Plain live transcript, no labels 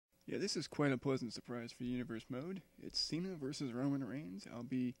Yeah, this is quite a pleasant surprise for Universe Mode. It's Cena versus Roman Reigns. I'll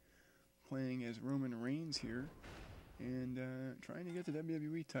be playing as Roman Reigns here and trying to get the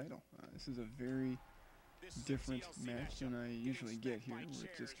WWE title. This is a very different match than I usually get here, where it's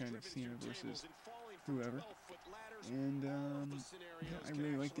just kind of Cena versus whoever. And yeah, I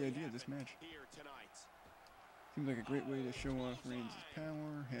really like the idea of this match. Seems like a great way to show off Reigns'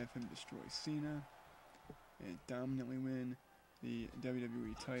 power, have him destroy Cena, and dominantly win the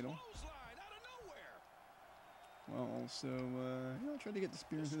WWE title. While also, try to get the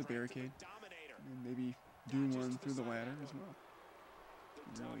spear into the barricade, and maybe do one through the ladder as well.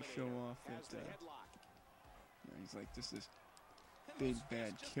 And really show off that he's like just this big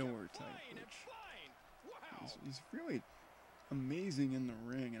bad killer type, which he's really amazing in the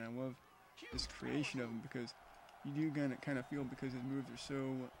ring, and I love this creation of him because you do kind of feel, because his moves are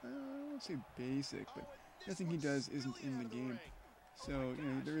so, I won't say basic, but nothing he does isn't in the game. So,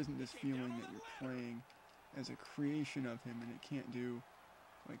 there isn't this feeling that you're playing as a creation of him and it can't do,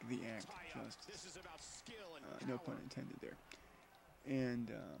 like, the act justice. No pun intended there.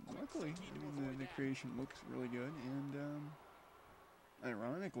 And luckily, the creation looks really good, and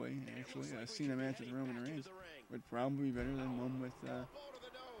ironically, actually, a Cena match with Roman Reigns would probably be better than one with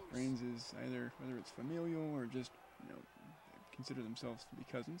Reigns is either, whether it's familial or just, consider themselves to be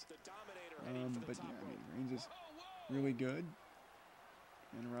cousins. But yeah, Reigns is really good,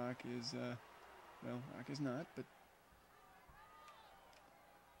 and Rock is, Rock is not, but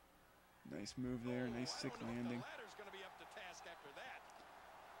nice move there, nice sick landing.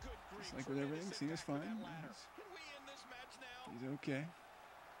 Just like with everything, Cena's fine. He's okay.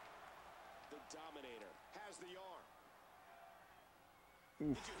 The Dominator has the arm.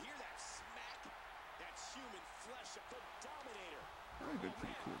 Oof. Did you hear that smack? That's human flesh of the Dominator. That would have been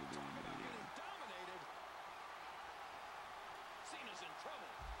pretty cool to do. Dominated. Cena's in trouble.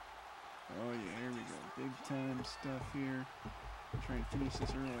 Oh yeah, here we go. Big time stuff here. I'm trying to finish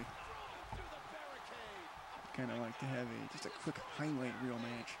this early. Kind of like to have just a quick highlight reel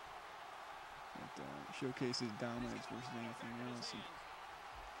match that showcases dominance versus anything else. And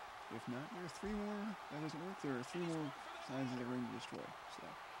if not, there are three more. That doesn't work. There are three more sides of the ring to destroy. So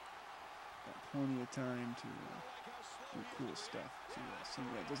got plenty of time to do cool stuff. So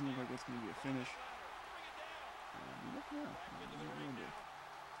yeah, it doesn't look like it's going to be a finish.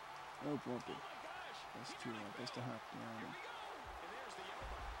 Oh, won't be. Best to hop down.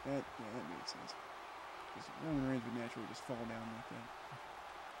 That made sense. Because Roman Reigns would naturally just fall down like that.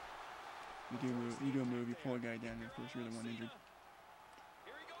 You do a move, you pull a guy down, and of course you're the one injured.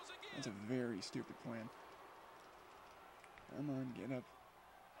 That's a very stupid plan. Come on, get up.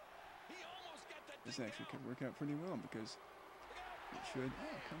 This actually could work out pretty well because it should.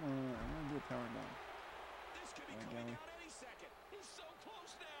 Oh, come on, I want to do a power bomb. Golly.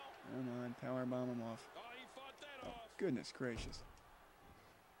 Come on, power bomb him off. Oh, goodness gracious.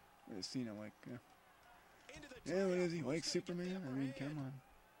 What is Cena like? Yeah, what is he, like Superman? I mean, come on.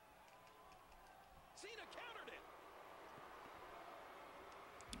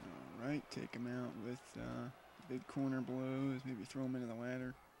 Alright, take him out with big corner blows, maybe throw him into the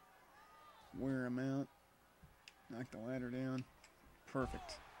ladder, wear him out, knock the ladder down.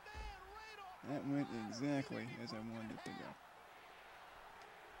 Perfect. That went exactly as I wanted it to go.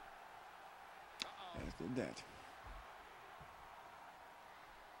 As did that.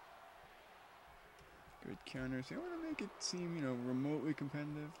 Good counters. I want to make it seem, remotely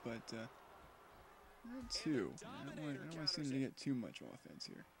competitive, but not too. I don't want Cena to get too much offense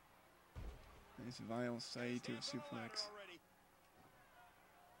here. Nice vile sight to a suplex.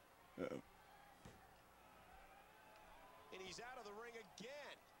 Uh-oh. And he's out of the ring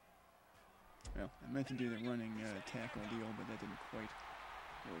again. Well, I meant to do the running tackle deal, but that didn't quite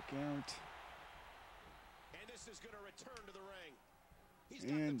work out. And this is going to return to the ring.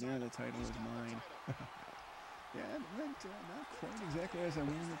 And now the title is mine. Yeah, it went not quite exactly as I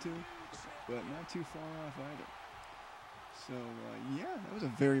wanted it to, but not too far off either. So, yeah, that was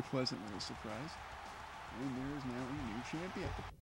a very pleasant little surprise. And there is now a new champion.